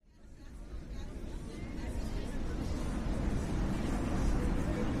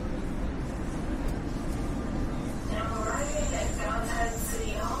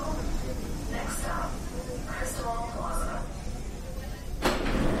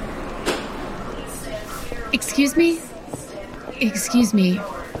Excuse me? Excuse me.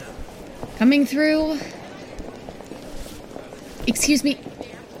 Coming through? Excuse me.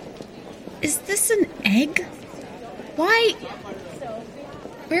 Is this an egg? Why?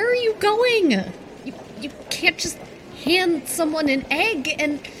 Where are you going? You can't just hand someone an egg,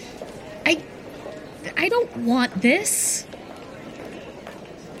 and I don't want this.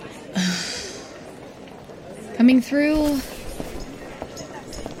 Coming through.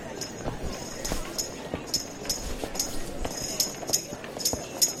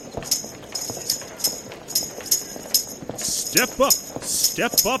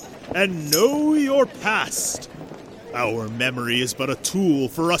 Step up, and know your past. Our memory is but a tool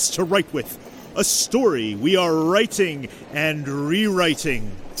for us to write with, a story we are writing and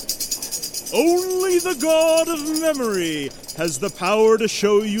rewriting. Only the god of memory has the power to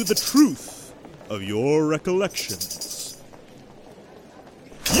show you the truth of your recollections.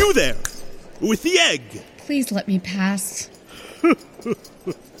 You there, with the egg! Please let me pass.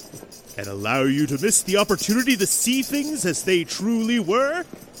 And allow you to miss the opportunity to see things as they truly were?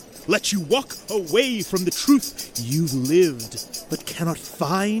 Let you walk away from the truth you've lived but cannot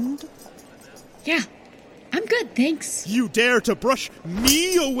find? Yeah, I'm good, thanks. You dare to brush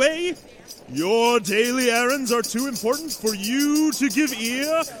me away? Your daily errands are too important for you to give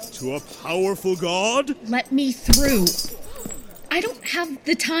ear to a powerful god? Let me through. I don't have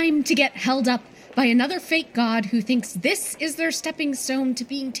the time to get held up by another fake god who thinks this is their stepping stone to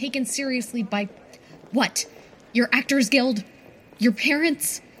being taken seriously by, what? Your Actors Guild? Your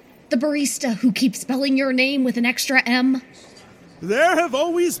parents? The barista who keeps spelling your name with an extra M? There have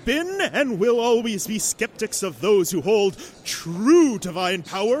always been and will always be skeptics of those who hold true divine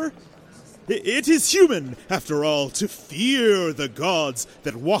power. It is human, after all, to fear the gods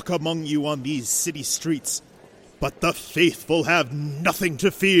that walk among you on these city streets. But the faithful have nothing to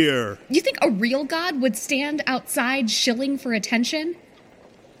fear. You think a real god would stand outside shilling for attention?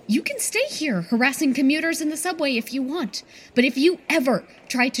 You can stay here harassing commuters in the subway if you want. But if you ever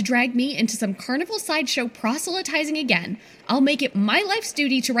try to drag me into some carnival sideshow proselytizing again, I'll make it my life's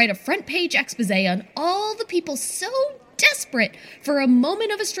duty to write a front-page expose on all the people so desperate for a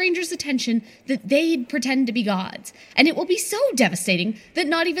moment of a stranger's attention that they'd pretend to be gods. And it will be so devastating that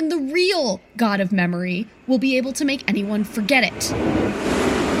not even the real god of memory will be able to make anyone forget it.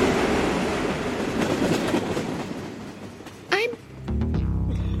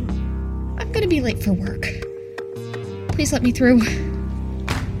 I'm gonna be late for work. Please let me through.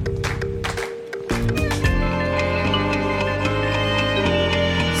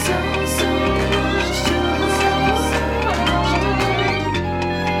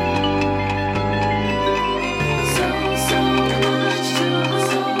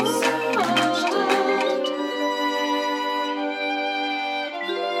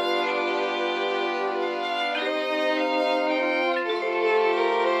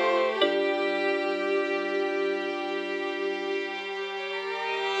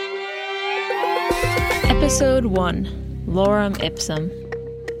 Episode 1, Lorem Ipsum.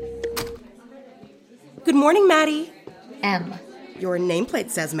 Good morning, Maddie. M. Your nameplate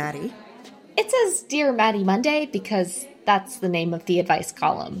says Maddie. It says Dear Maddie Monday because that's the name of the advice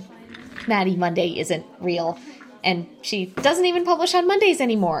column. Maddie Monday isn't real, and she doesn't even publish on Mondays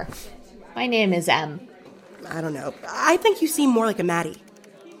anymore. My name is M. I don't know. I think you seem more like a Maddie.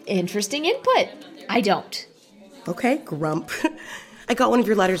 Interesting input. I don't. Okay, grump. I got one of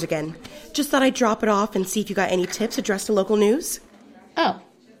your letters again. Just thought I'd drop it off and see if you got any tips addressed to local news. Oh.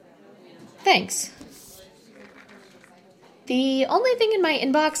 Thanks. The only thing in my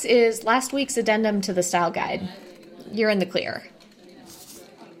inbox is last week's addendum to the style guide. You're in the clear.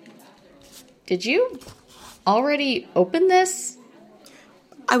 Did you already open this?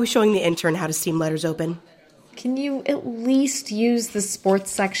 I was showing the intern how to steam letters open. Can you at least use the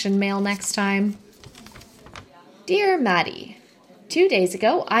sports section mail next time? Dear Maddie, 2 days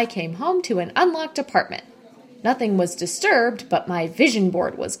ago, I came home to an unlocked apartment. Nothing was disturbed, but my vision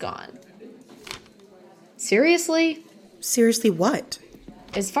board was gone. Seriously? Seriously what?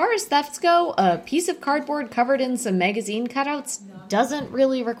 As far as thefts go, a piece of cardboard covered in some magazine cutouts doesn't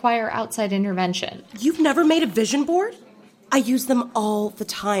really require outside intervention. You've never made a vision board? I use them all the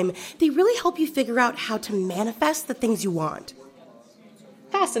time. They really help you figure out how to manifest the things you want.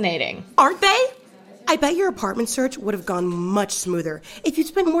 Fascinating. Aren't they? I bet your apartment search would have gone much smoother if you'd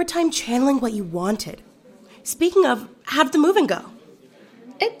spent more time channeling what you wanted. Speaking of, how did the moving go?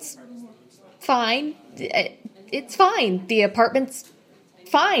 It's fine. It's fine. The apartment's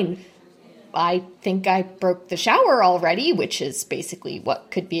fine. I think I broke the shower already, which is basically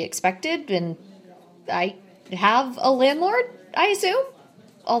what could be expected, and I have a landlord, I assume?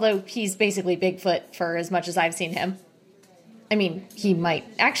 although he's basically Bigfoot for as much as I've seen him. I mean, he might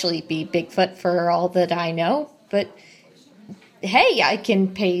actually be Bigfoot for all that I know, but hey, I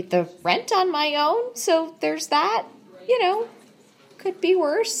can pay the rent on my own, so there's that. Could be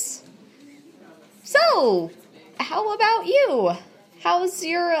worse. So, how about you? How's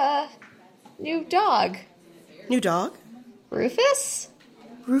your, new dog? New dog? Rufus?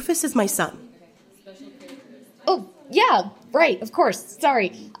 Rufus is my son. Oh, yeah, right, of course.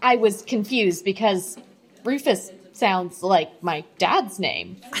 Sorry, I was confused because Rufus sounds like my dad's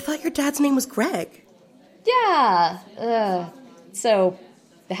name. I thought your dad's name was Greg. Yeah, so,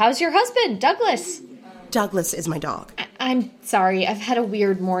 how's your husband, Douglas? Douglas is my dog. I'm sorry, I've had a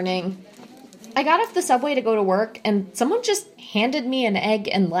weird morning. I got off the subway to go to work, and someone just handed me an egg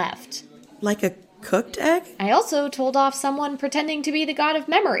and left. Like a cooked egg? I also told off someone pretending to be the god of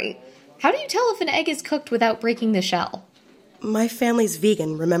memory. How do you tell if an egg is cooked without breaking the shell? My family's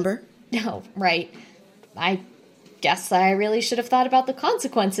vegan, remember? Oh, right. I guess I really should have thought about the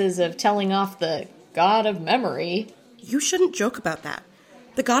consequences of telling off the god of memory. You shouldn't joke about that.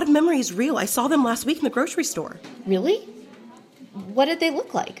 The god of memory is real. I saw them last week in the grocery store. Really? What did they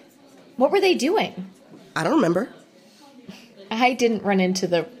look like? What were they doing? I don't remember. I didn't run into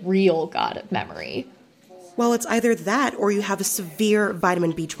the real god of memory. Well, it's either that or you have a severe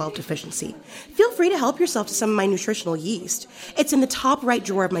vitamin B12 deficiency. Feel free to help yourself to some of my nutritional yeast. It's in the top right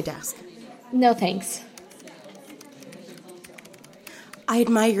drawer of my desk. No thanks. I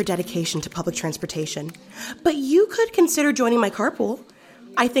admire your dedication to public transportation, but you could consider joining my carpool.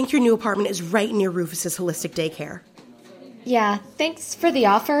 I think your new apartment is right near Rufus's holistic daycare. Yeah, thanks for the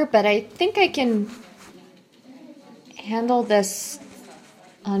offer, but I think I can handle this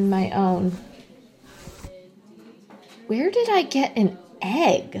on my own. Where did I get an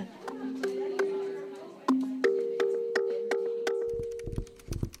egg?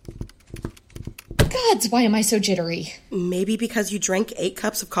 Gods, why am I so jittery? Maybe because you drank 8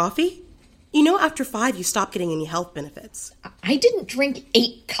 cups of coffee? You know, after 5, you stop getting any health benefits. I didn't drink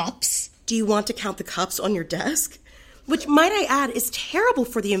 8 cups. Do you want to count the cups on your desk? Which, might I add, is terrible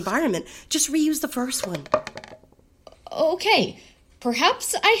for the environment. Just reuse the first one. Okay,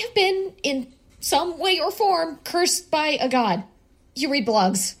 perhaps I have been, in some way or form, cursed by a god. You read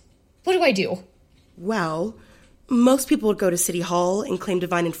blogs. What do I do? Well, most people would go to City Hall and claim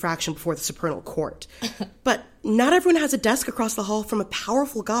divine infraction before the Supernal Court. But not everyone has a desk across the hall from a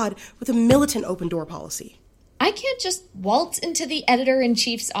powerful god with a militant open-door policy. I can't just waltz into the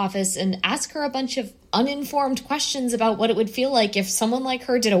editor-in-chief's office and ask her a bunch of uninformed questions about what it would feel like if someone like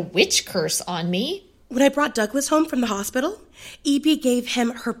her did a witch curse on me. When I brought Douglas home from the hospital, E.B. gave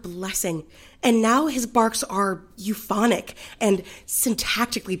him her blessing, and now his barks are euphonic and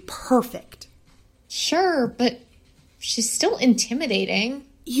syntactically perfect. Sure, but she's still intimidating.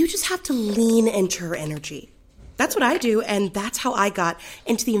 You just have to lean into her energy. That's what I do, and that's how I got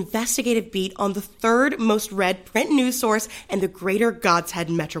into the investigative beat on the 3rd most read print news source in the greater God's Head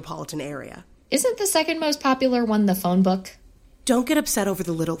metropolitan area. Isn't the 2nd most popular one the phone book? Don't get upset over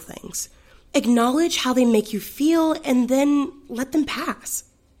the little things. Acknowledge how they make you feel, and then let them pass.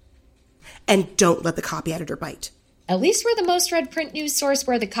 And don't let the copy editor bite. At least we're the most read print news source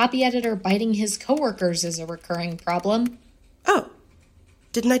where the copy editor biting his coworkers is a recurring problem. Oh,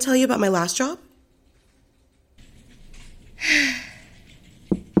 didn't I tell you about my last job?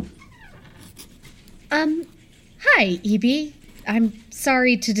 Hi, E.B. I'm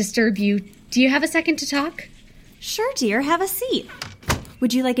sorry to disturb you. Do you have a second to talk? Sure, dear. Have a seat.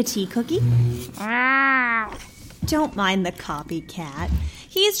 Would you like a tea cookie? Don't mind the copycat.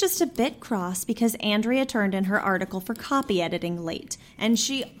 He's just a bit cross because Andrea turned in her article for copy editing late, and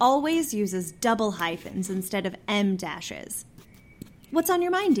she always uses double hyphens instead of M dashes. What's on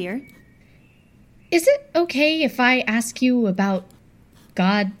your mind, dear? Is it okay if I ask you about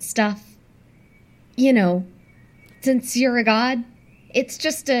God stuff? You know, since you're a god, it's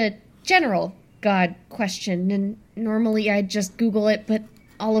just a general God question, and normally I'd just Google it, but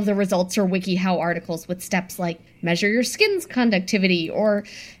all of the results are WikiHow articles with steps like measure your skin's conductivity, or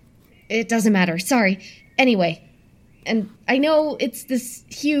it doesn't matter, sorry. Anyway, and I know it's this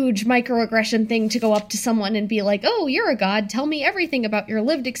huge microaggression thing to go up to someone and be like, oh, you're a god, tell me everything about your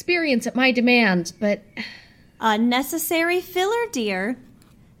lived experience at my demand, but... Unnecessary filler, dear.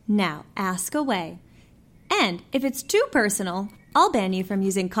 Now, ask away. And if it's too personal, I'll ban you from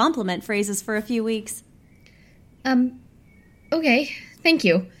using compliment phrases for a few weeks. Okay, thank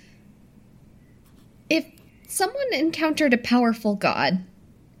you. If someone encountered a powerful god,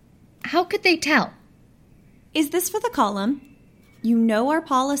 how could they tell? Is this for the column? You know our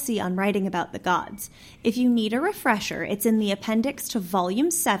policy on writing about the gods. If you need a refresher, it's in the appendix to Volume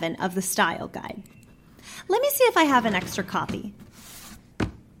 7 of the Style Guide. Let me see if I have an extra copy.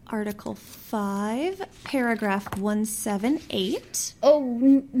 Article 5, paragraph 178.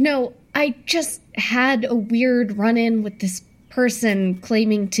 Oh, no, I just had a weird run-in with this person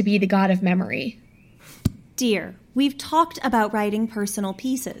claiming to be the god of memory. Dear, we've talked about writing personal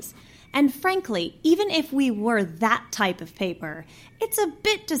pieces. And frankly, even if we were that type of paper, it's a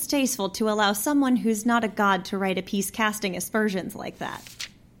bit distasteful to allow someone who's not a god to write a piece casting aspersions like that.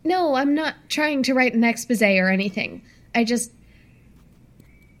 No, I'm not trying to write an expose or anything.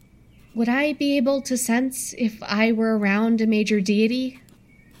 Would I be able to sense if I were around a major deity?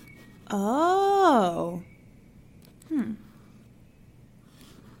 Oh.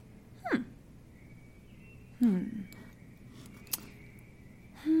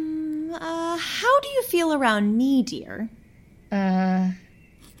 How do you feel around me, dear?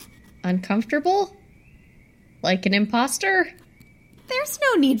 Uncomfortable? Like an imposter? There's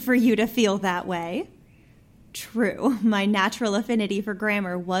no need for you to feel that way. True, my natural affinity for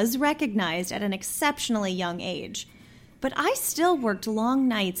grammar was recognized at an exceptionally young age. But I still worked long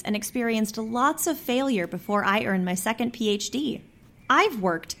nights and experienced lots of failure before I earned my second PhD. I've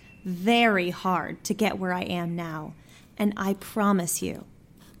worked very hard to get where I am now, and I promise you,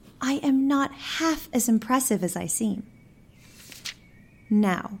 I am not half as impressive as I seem.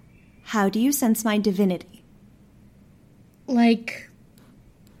 Now, how do you sense my divinity? Like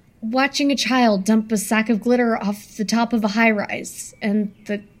watching a child dump a sack of glitter off the top of a high-rise, and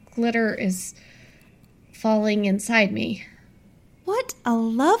the glitter is falling inside me. What a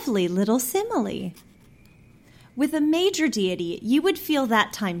lovely little simile. With a major deity, you would feel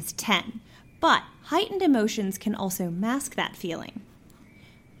that times 10, but heightened emotions can also mask that feeling.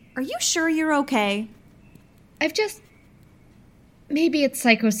 Are you sure you're okay? Maybe it's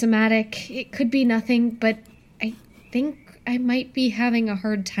psychosomatic. It could be nothing, but I think I might be having a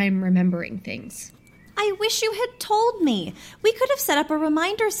hard time remembering things. I wish you had told me. We could have set up a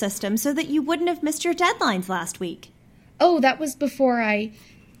reminder system so that you wouldn't have missed your deadlines last week. Oh, that was before I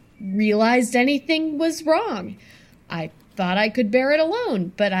realized anything was wrong. I thought I could bear it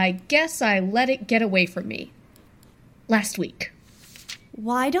alone, but I guess I let it get away from me. Last week.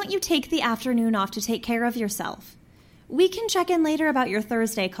 Why don't you take the afternoon off to take care of yourself? We can check in later about your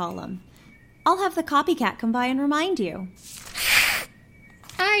Thursday column. I'll have the copycat come by and remind you.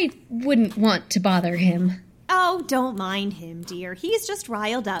 I wouldn't want to bother him. Oh, don't mind him, dear. He's just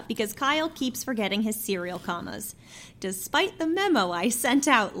riled up because Kyle keeps forgetting his serial commas, despite the memo I sent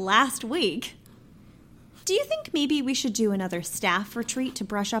out last week. Do you think maybe we should do another staff retreat to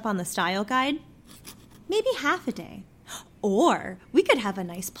brush up on the style guide? Maybe half a day. Or we could have a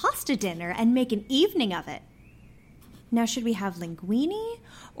nice pasta dinner and make an evening of it. Now, should we have linguine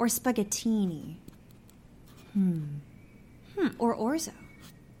or spaghettini? Or orzo.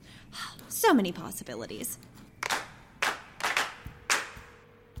 So many possibilities.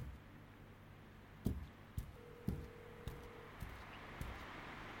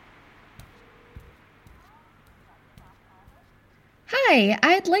 Hi,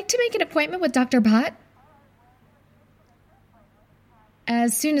 I'd like to make an appointment with Dr. Bott.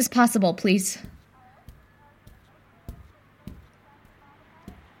 As soon as possible, please.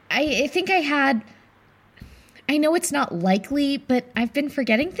 I think I know it's not likely, but I've been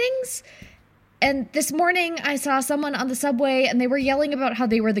forgetting things. And this morning I saw someone on the subway and they were yelling about how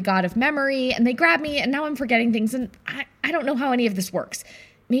they were the god of memory, and they grabbed me and now I'm forgetting things, and I don't know how any of this works.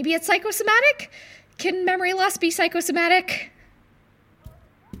 Maybe it's psychosomatic? Can memory loss be psychosomatic?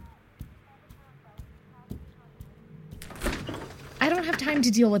 I don't have time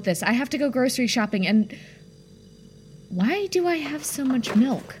to deal with this. I have to go grocery shopping, and why do I have so much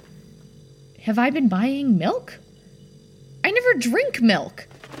milk? Have I been buying milk? I never drink milk.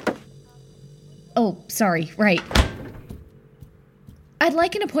 Oh, sorry, right. I'd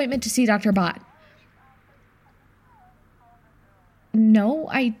like an appointment to see Dr. Bott. No,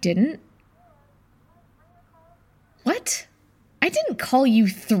 I didn't. What? I didn't call you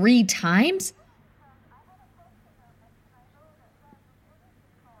 3 times?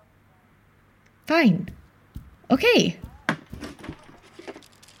 Fine. Okay.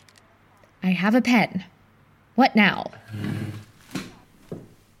 I have a pen. What now?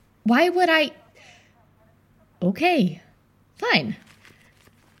 Why would I... Okay. Fine.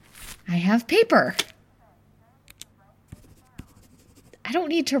 I have paper. I don't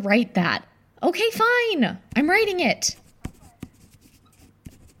need to write that. Okay, fine. I'm writing it.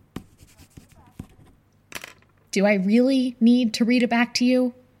 Do I really need to read it back to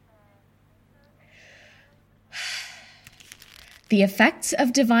you? The effects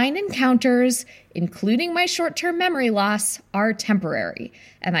of divine encounters, including my short-term memory loss, are temporary,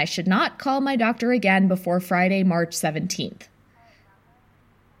 and I should not call my doctor again before Friday, March 17th.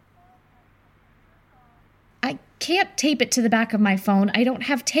 I can't tape it to the back of my phone. I don't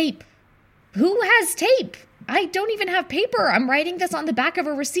have tape. Who has tape? I don't even have paper. I'm writing this on the back of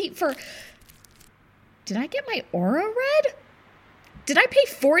a receipt for... Did I get my aura read? Did I pay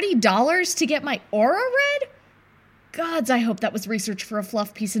 $40 to get my aura read? Gods, I hope that was research for a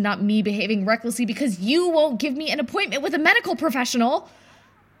fluff piece and not me behaving recklessly because you won't give me an appointment with a medical professional.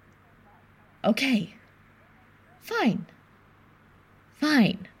 Okay. Fine.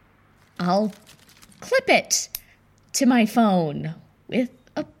 I'll clip it to my phone with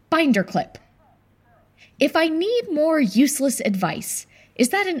a binder clip. If I need more useless advice, is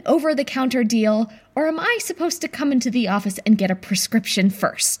that an over-the-counter deal, or am I supposed to come into the office and get a prescription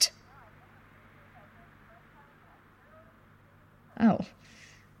first? Oh.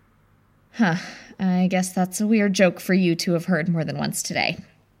 Huh. I guess that's a weird joke for you to have heard more than once today.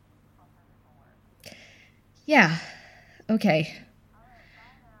 Yeah. Okay.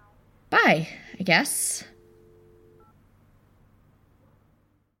 Bye, I guess.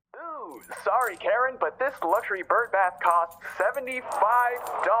 Ooh, sorry, Karen, but this luxury bird bath costs $75.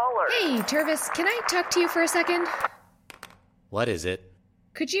 Hey, Tervis, can I talk to you for a second? What is it?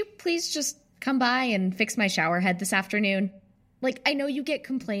 Could you please just come by and fix my shower head this afternoon? Like, I know you get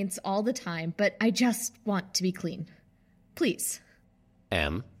complaints all the time, but I just want to be clean. Please.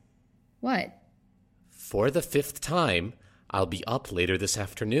 Em? What? For the 5th time, I'll be up later this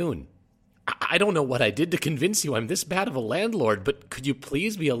afternoon. I don't know what I did to convince you I'm this bad of a landlord, but could you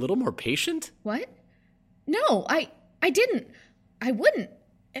please be a little more patient? What? No, I didn't. I wouldn't.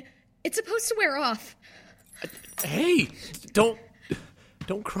 It's supposed to wear off. Hey, don't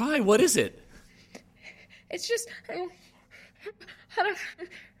cry. What is it? It's just... Had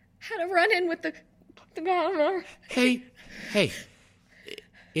a run-in with the governor. Hey,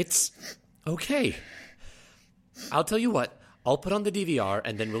 it's okay. I'll tell you what, I'll put on the DVR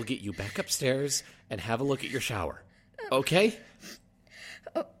and then we'll get you back upstairs and have a look at your shower. Okay?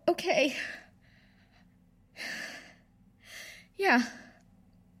 Okay. Yeah.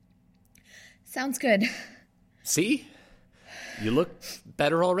 Sounds good. See? You look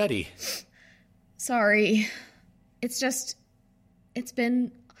better already. Sorry. It's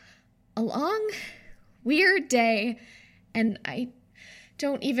been a long, weird day, and I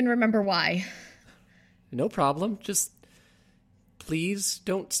don't even remember why. No problem. Just please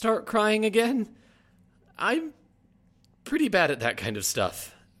don't start crying again. I'm pretty bad at that kind of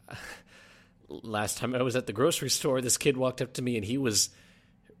stuff. Last time I was at the grocery store, this kid walked up to me and he was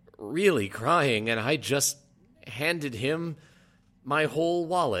really crying, and I just handed him my whole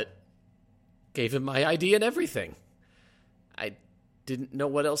wallet. Gave him my ID and everything. I didn't know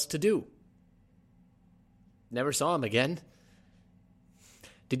what else to do. Never saw him again.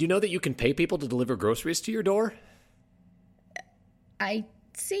 Did you know that you can pay people to deliver groceries to your door? I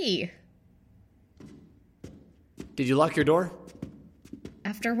see. Did you lock your door?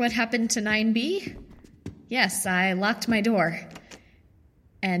 After what happened to 9B? Yes, I locked my door.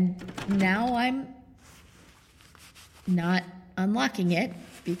 And now I'm not unlocking it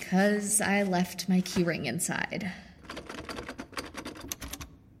because I left my keyring inside.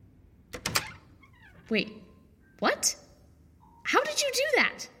 Wait, what? How did you do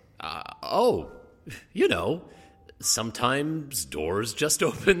that? Sometimes doors just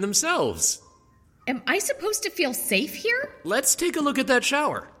open themselves. Am I supposed to feel safe here? Let's take a look at that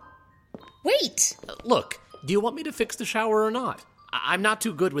shower. Wait! Look, do you want me to fix the shower or not? I'm not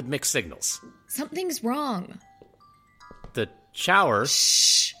too good with mixed signals. Something's wrong. The shower?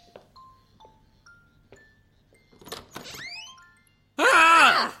 Shh!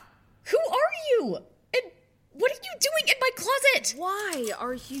 Ah! Who are you? And what are you doing in my closet? Why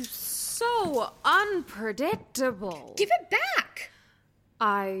are you so unpredictable? Give it back!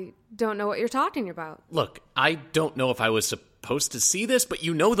 I don't know what you're talking about. Look, I don't know if I was supposed to see this, but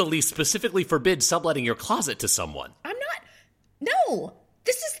you know the lease specifically forbids subletting your closet to someone. I'm not... No!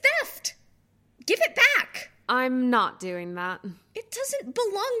 This is theft! Give it back! I'm not doing that. It doesn't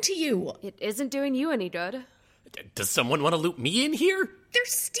belong to you. It isn't doing you any good. Does someone want to loop me in here? They're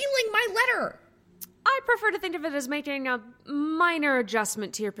stealing my letter. I prefer to think of it as making a minor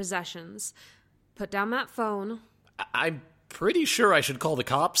adjustment to your possessions. Put down that phone. I'm pretty sure I should call the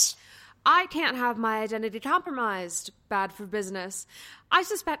cops. I can't have my identity compromised. Bad for business. I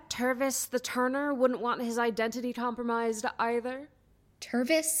suspect Tervis the Turner wouldn't want his identity compromised either.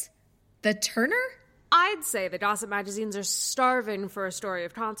 Tervis? The Turner? I'd say the gossip magazines are starving for a story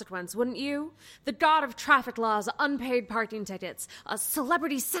of consequence, wouldn't you? The god of traffic laws, unpaid parking tickets, a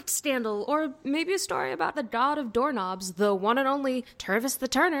celebrity sex scandal, or maybe a story about the god of doorknobs, the one and only Tervis the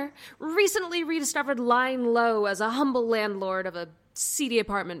Turner, recently rediscovered lying low as a humble landlord of a seedy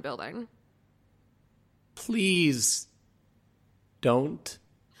apartment building. Please, don't.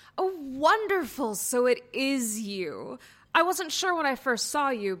 Oh, wonderful, so it is you. I wasn't sure when I first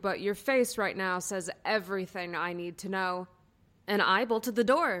saw you, but your face right now says everything I need to know. And I bolted the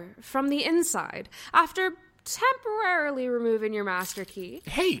door from the inside after temporarily removing your master key.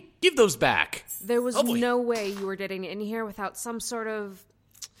 Hey, give those back. There was no way you were getting in here without some sort of,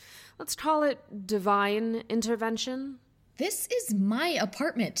 let's call it, divine intervention. This is my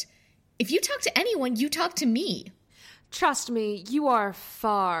apartment. If you talk to anyone, you talk to me. Trust me, you are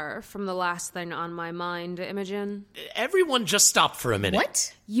far from the last thing on my mind, Imogen. Everyone just stop for a minute.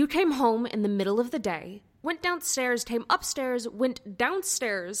 What? You came home in the middle of the day, went downstairs, came upstairs, went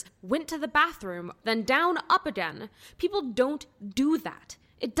downstairs, went to the bathroom, then down, up again. People don't do that.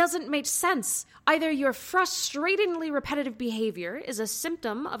 It doesn't make sense. Either your frustratingly repetitive behavior is a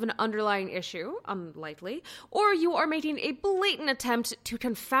symptom of an underlying issue, unlikely, or you are making a blatant attempt to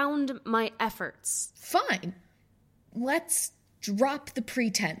confound my efforts. Fine. Let's drop the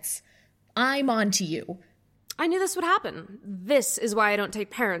pretense. I'm on to you. I knew this would happen. This is why I don't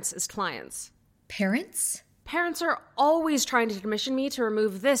take parents as clients. Parents? Parents are always trying to commission me to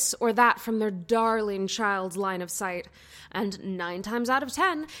remove this or that from their darling child's line of sight. And 9 times out of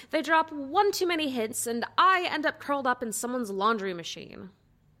 10, they drop one too many hints and I end up curled up in someone's laundry machine.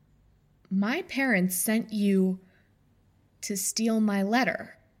 My parents sent you to steal my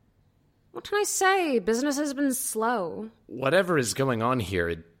letter. What can I say? Business has been slow. Whatever is going on here,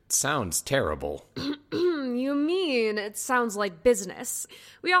 it sounds terrible. You mean it sounds like business?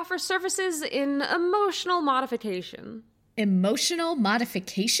 We offer services in emotional modification. Emotional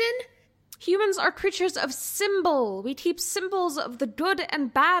modification? Humans are creatures of symbol. We keep symbols of the good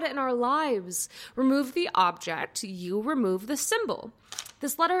and bad in our lives. Remove the object, you remove the symbol.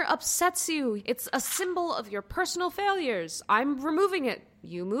 This letter upsets you. It's a symbol of your personal failures. I'm removing it.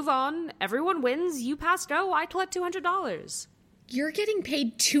 You move on. Everyone wins. You pass go. I collect $200. You're getting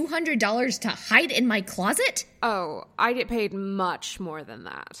paid $200 to hide in my closet? Oh, I get paid much more than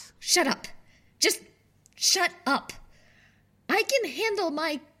that. Shut up. Just shut up. I can handle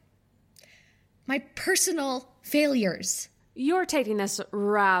my personal failures. You're taking this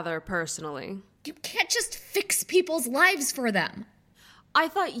rather personally. You can't just fix people's lives for them. I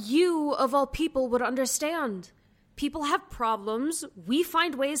thought you, of all people, would understand. People have problems. We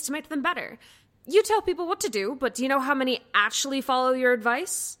find ways to make them better. You tell people what to do, but do you know how many actually follow your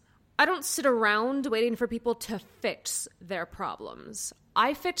advice? I don't sit around waiting for people to fix their problems.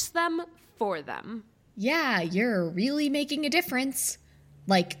 I fix them for them. Yeah, you're really making a difference.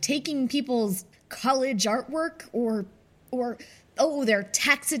 Like taking people's college artwork or their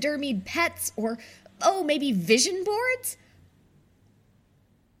taxidermied pets or maybe vision boards?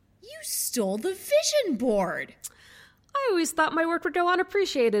 You stole the vision board. I always thought my work would go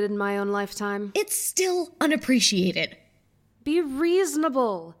unappreciated in my own lifetime. It's still unappreciated. Be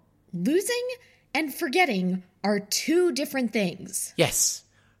reasonable. Losing and forgetting are 2 different things. Yes,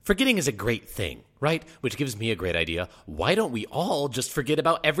 forgetting is a great thing, right? Which gives me a great idea. Why don't we all just forget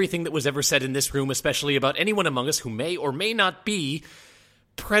about everything that was ever said in this room, especially about anyone among us who may or may not be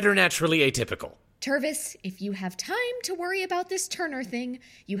preternaturally atypical? Tervis, if you have time to worry about this Turner thing,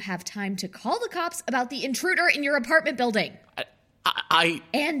 you have time to call the cops about the intruder in your apartment building.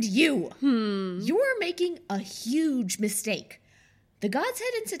 And you. You're making a huge mistake. The God's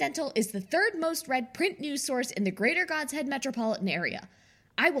Head Incidental is the 3rd most read print news source in the greater God's Head metropolitan area.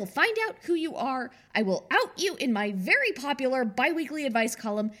 I will find out who you are, I will out you in my very popular biweekly advice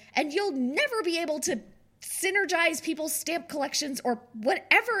column, and you'll never be able to synergize people's stamp collections or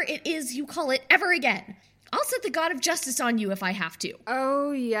whatever it is you call it ever again. I'll set the God of Justice on you if I have to.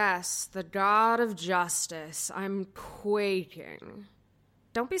 Oh yes, the God of Justice. I'm quaking.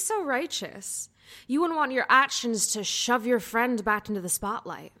 Don't be so righteous. You wouldn't want your actions to shove your friend back into the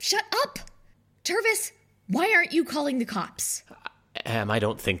spotlight. Shut up! Tervis, why aren't you calling the cops? I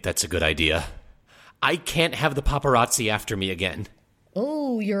don't think that's a good idea. I can't have the paparazzi after me again.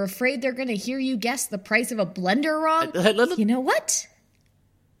 Oh, you're afraid they're going to hear you guess the price of a blender wrong? You know what?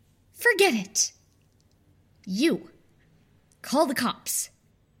 Forget it. You call the cops.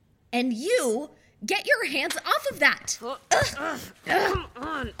 And you Get your hands off of that! Come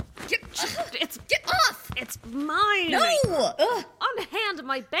on. Get off! It's mine. No! Unhand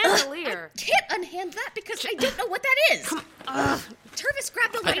my bandolier. I can't unhand that because I don't know what that is. Tervis,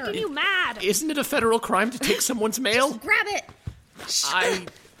 grab the lighter. Making you mad. Isn't it a federal crime to take someone's mail? Grab it.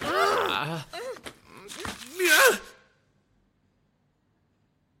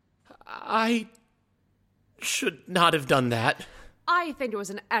 I should not have done that. I think it was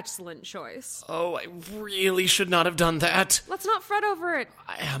an excellent choice. Oh, I really should not have done that. Let's not fret over it.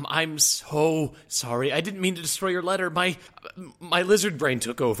 I'm so sorry. I didn't mean to destroy your letter. My lizard brain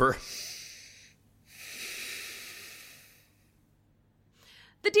took over.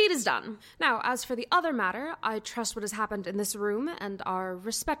 The deed is done. Now, as for the other matter, I trust what has happened in this room and our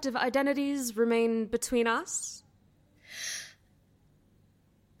respective identities remain between us.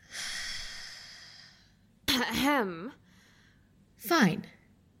 Ahem. Fine.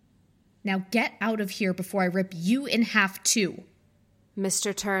 Now get out of here before I rip you in half too.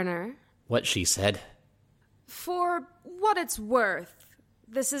 Mr. Turner. What she said. For what it's worth,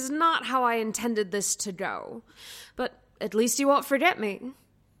 this is not how I intended this to go. But at least you won't forget me.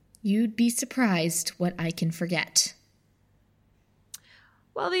 You'd be surprised what I can forget.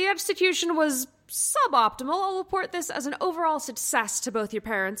 While the execution was suboptimal, I'll report this as an overall success to both your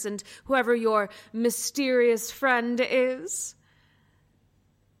parents and whoever your mysterious friend is.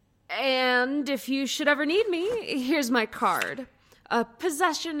 And if you should ever need me, here's my card. A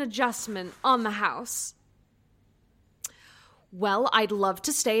possession adjustment on the house. Well, I'd love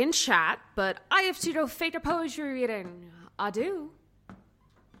to stay and chat, but I have to go fake a poetry reading. Adieu.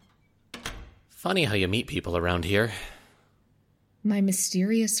 Funny how you meet people around here. My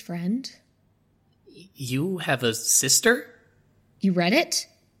mysterious friend? You have a sister? You read it?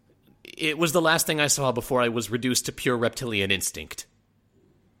 It was the last thing I saw before I was reduced to pure reptilian instinct.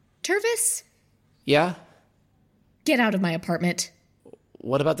 Tervis? Yeah? Get out of my apartment.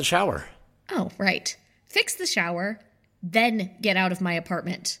 What about the shower? Oh, right. Fix the shower, then get out of my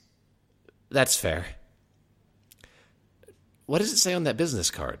apartment. That's fair. What does it say on that business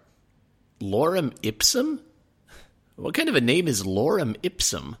card? Lorem Ipsum? What kind of a name is Lorem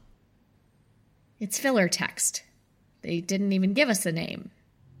Ipsum? It's filler text. They didn't even give us a name.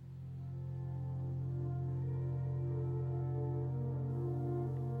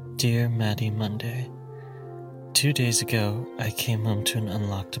 Dear Maddie Monday, 2 days ago, I came home to an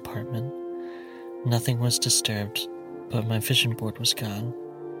unlocked apartment. Nothing was disturbed, but my vision board was gone.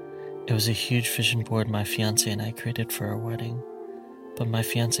 It was a huge vision board my fiancé and I created for our wedding, but my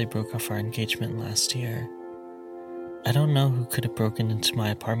fiancé broke off our engagement last year. I don't know who could have broken into my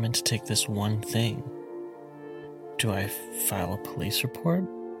apartment to take this one thing. Do I file a police report?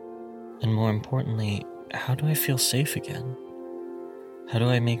 And more importantly, how do I feel safe again? How do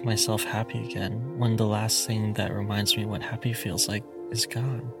I make myself happy again when the last thing that reminds me what happy feels like is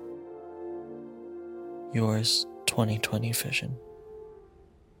gone? Yours, 2020 Vision.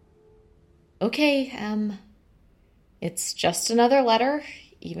 Okay, it's just another letter,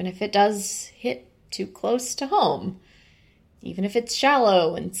 even if it does hit too close to home. Even if it's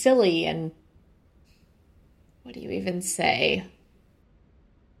shallow and silly and... what do you even say?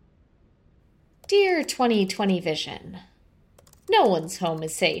 Dear 2020 Vision, no one's home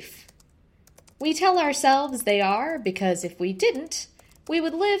is safe. We tell ourselves they are because if we didn't, we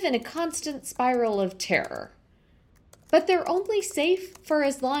would live in a constant spiral of terror. But they're only safe for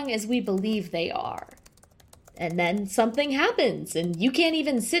as long as we believe they are. And then something happens, and you can't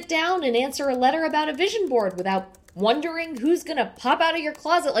even sit down and answer a letter about a vision board without wondering who's gonna pop out of your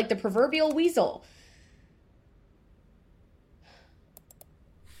closet like the proverbial weasel.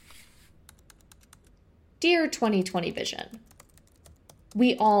 Dear 2020 Vision,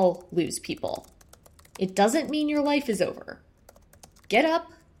 we all lose people. It doesn't mean your life is over. Get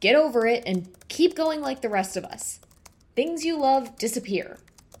up, get over it, and keep going like the rest of us. Things you love disappear.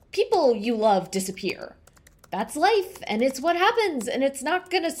 People you love disappear. That's life, and it's what happens, and it's not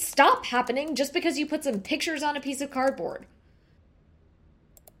gonna stop happening just because you put some pictures on a piece of cardboard.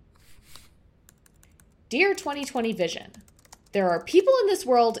 Dear 2020 Vision, there are people in this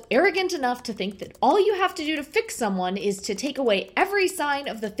world arrogant enough to think that all you have to do to fix someone is to take away every sign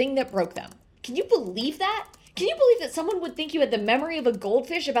of the thing that broke them. Can you believe that? Can you believe that someone would think you had the memory of a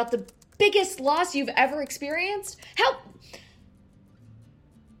goldfish about the biggest loss you've ever experienced? How...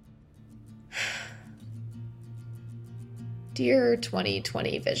 Dear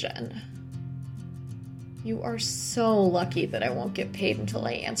 2020 Vision, you are so lucky that I won't get paid until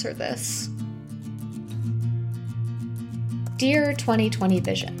I answer this. Dear 2020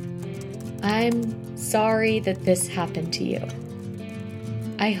 Vision, I'm sorry that this happened to you.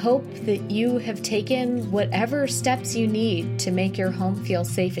 I hope that you have taken whatever steps you need to make your home feel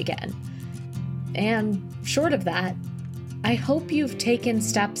safe again. And short of that, I hope you've taken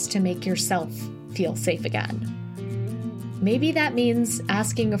steps to make yourself feel safe again. Maybe that means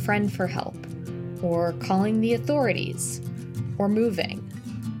asking a friend for help, or calling the authorities, or moving.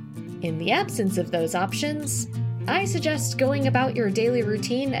 In the absence of those options, I suggest going about your daily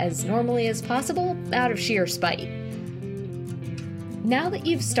routine as normally as possible out of sheer spite. Now that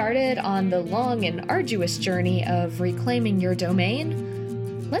you've started on the long and arduous journey of reclaiming your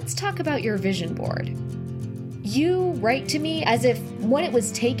domain, let's talk about your vision board. You write to me as if when it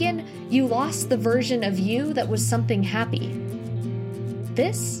was taken, you lost the version of you that was something happy.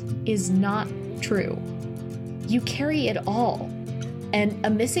 This is not true. You carry it all, and a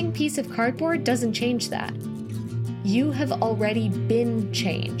missing piece of cardboard doesn't change that. You have already been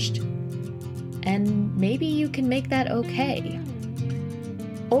changed, and maybe you can make that okay.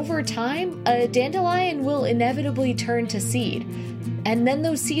 Over time, a dandelion will inevitably turn to seed, and then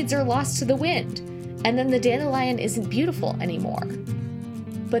those seeds are lost to the wind, and then the dandelion isn't beautiful anymore.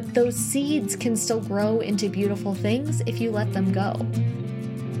 But those seeds can still grow into beautiful things if you let them go.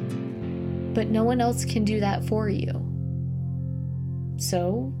 But no one else can do that for you.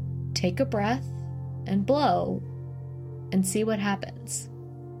 So, take a breath and blow and see what happens.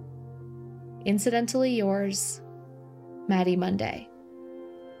 Incidentally yours, Maddie Monday.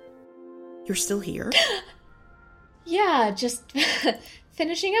 You're still here? Yeah, just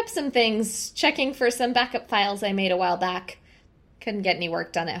finishing up some things, checking for some backup files I made a while back. Couldn't get any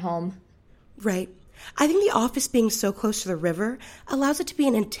work done at home. Right. I think the office being so close to the river allows it to be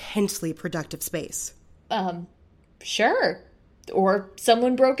an intensely productive space. Sure. Or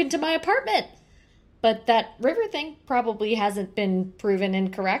someone broke into my apartment. But that river thing probably hasn't been proven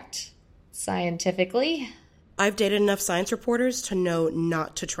incorrect, scientifically. I've dated enough science reporters to know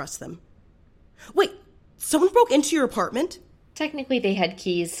not to trust them. Wait, someone broke into your apartment? Technically, they had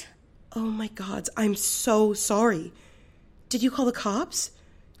keys. Oh my God, I'm so sorry. Did you call the cops?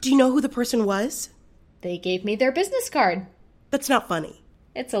 Do you know who the person was? They gave me their business card. That's not funny.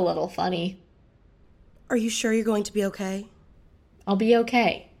 It's a little funny. Are you sure you're going to be okay? I'll be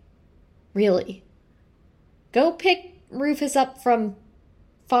okay. Really. Go pick Rufus up from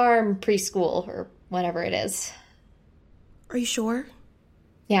farm preschool or whatever it is. Are you sure?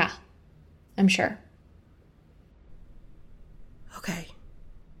 Yeah, I'm sure. Okay.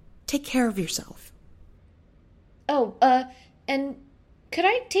 Take care of yourself. Oh, and could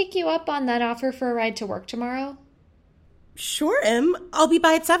I take you up on that offer for a ride to work tomorrow? Sure, Em. I'll be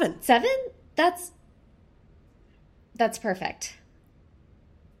by at 7. 7? That's perfect.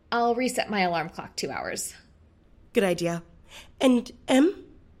 I'll reset my alarm clock 2 hours. Good idea. And, Em,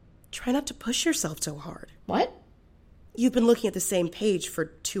 try not to push yourself so hard. What? You've been looking at the same page for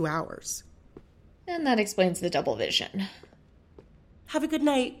 2 hours. And that explains the double vision. Have a good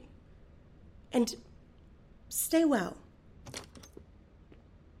night. And stay well.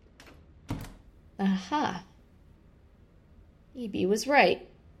 Aha. E.B. was right.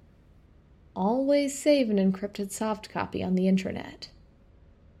 Always save an encrypted soft copy on the intranet.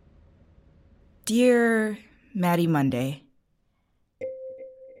 Dear Maddie Monday,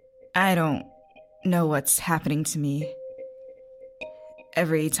 I don't know what's happening to me.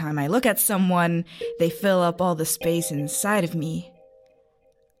 Every time I look at someone, they fill up all the space inside of me.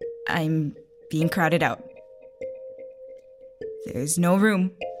 I'm being crowded out. There's no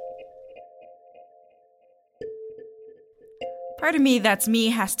room. Part of me that's me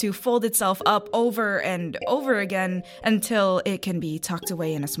has to fold itself up over and over again until it can be tucked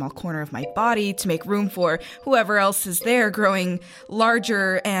away in a small corner of my body to make room for whoever else is there, growing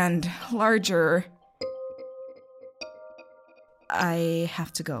larger and larger. I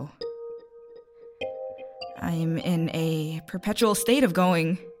have to go. I'm in a perpetual state of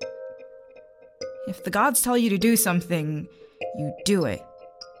going. If the gods tell you to do something, you do it.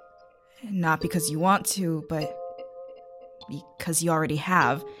 Not because you want to, but because you already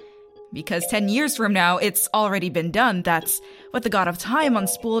have. Because 10 years from now, it's already been done. That's what the god of time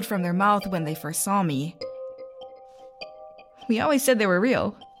unspooled from their mouth when they first saw me. We always said they were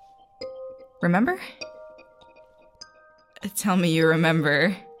real. Remember? Tell me you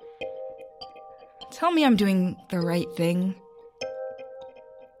remember. Tell me I'm doing the right thing.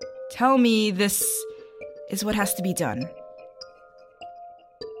 Tell me this is what has to be done.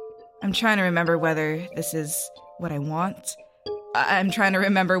 I'm trying to remember whether this is what I want. I'm trying to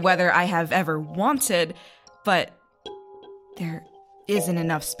remember whether I have ever wanted, but there isn't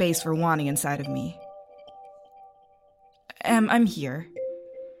enough space for wanting inside of me. I'm here.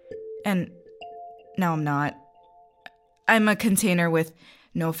 And now I'm not. I'm a container with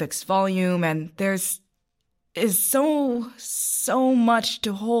no fixed volume, and is so much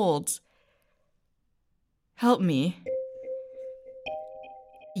to hold. Help me.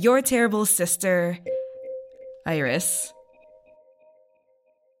 Your terrible sister, Iris.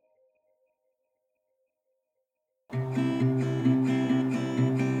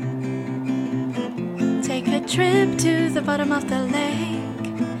 Take a trip to the bottom of the lake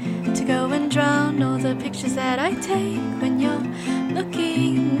to go and drown all the pictures that I take when you're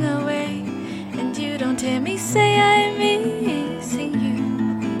looking away and you don't hear me say I'm missing you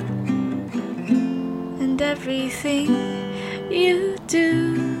and everything you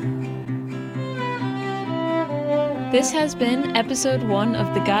do. This has been episode 1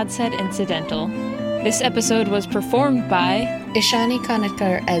 of the God Said Incidental. This episode was performed by Ishani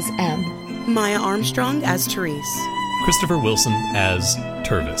Conacher as M. Maya Armstrong as Therese. Christopher Wilson as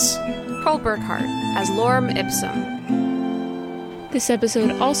Tervis. Carl Burkhart as Lorem Ipsum. This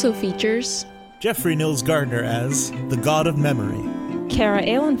episode also features Jeffrey Nils Gardner as the God of Memory. Kara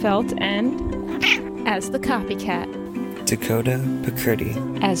Ehlenfeld and as the Copycat. Dakota Pacurdi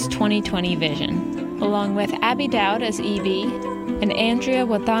as 2020 Vision, along with Abby Dowd as Evie and Andrea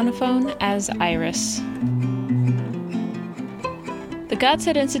Wathanophone as Iris. The God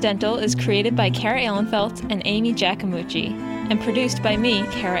Said Incidental is created by Kara Ehlenfeld and Amy Giacomucci, and produced by me,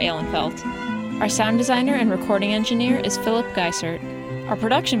 Kara Ehlenfeld. Our sound designer and recording engineer is Philip Geisert. Our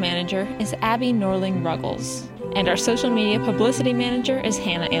production manager is Abby Norling Ruggles. And our social media publicity manager is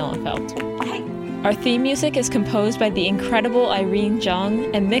Hannah Ehlenfeld. Our theme music is composed by the incredible Irene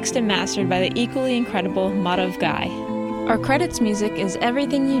Jung and mixed and mastered by the equally incredible Madhav Guy. Our credits music is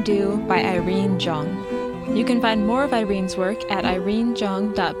Everything You Do by Irene Jung. You can find more of Irene's work at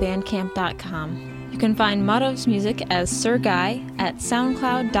irenejung.bandcamp.com. You can find Madhav's music as Sir Guy at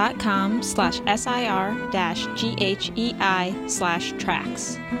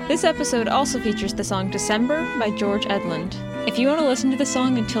soundcloud.com/SIR-GHEI/tracks. This episode also features the song December by George Edlund. If you want to listen to the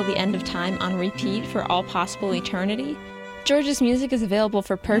song until the end of time on repeat for all possible eternity, George's music is available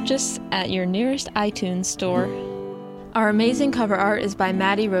for purchase at your nearest iTunes store. Our amazing cover art is by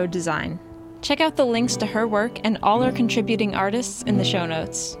Maddie Road Design. Check out the links to her work and all our contributing artists in the show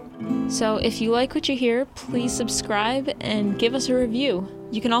notes. So if you like what you hear, please subscribe and give us a review.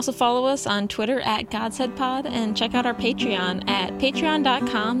 You can also follow us on Twitter at GodsaidPod and check out our Patreon at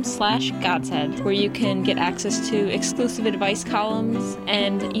patreon.com/Godshead, where you can get access to exclusive advice columns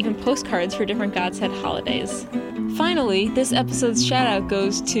and even postcards for different Godshead holidays. Finally, this episode's shout-out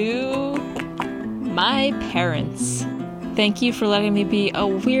goes to my parents. Thank you for letting me be a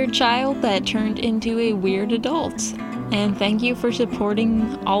weird child that turned into a weird adult. And thank you for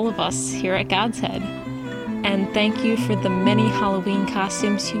supporting all of us here at Godshead. And thank you for the many Halloween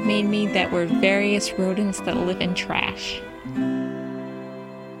costumes you made me that were various rodents that live in trash.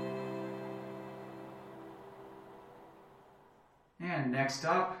 And next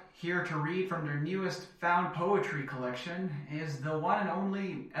up, here to read from their newest found poetry collection, is the one and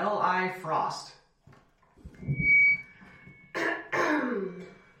only L.I. Frost.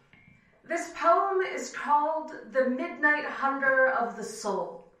 This poem is called The Midnight Hunger of the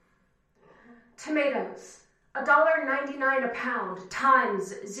Soul. Tomatoes, $1.99 a pound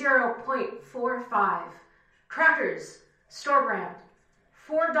times 0.45. Crackers, store brand,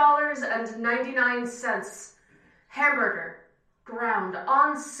 $4.99. Hamburger, ground,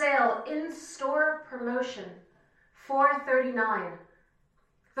 on sale, in-store promotion, $4.39.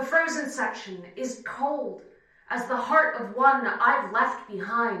 The frozen section is cold as the heart of one I've left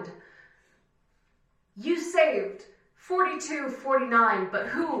behind. You saved $42.49, but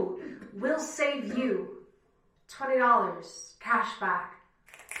who will save you? $20 cash back.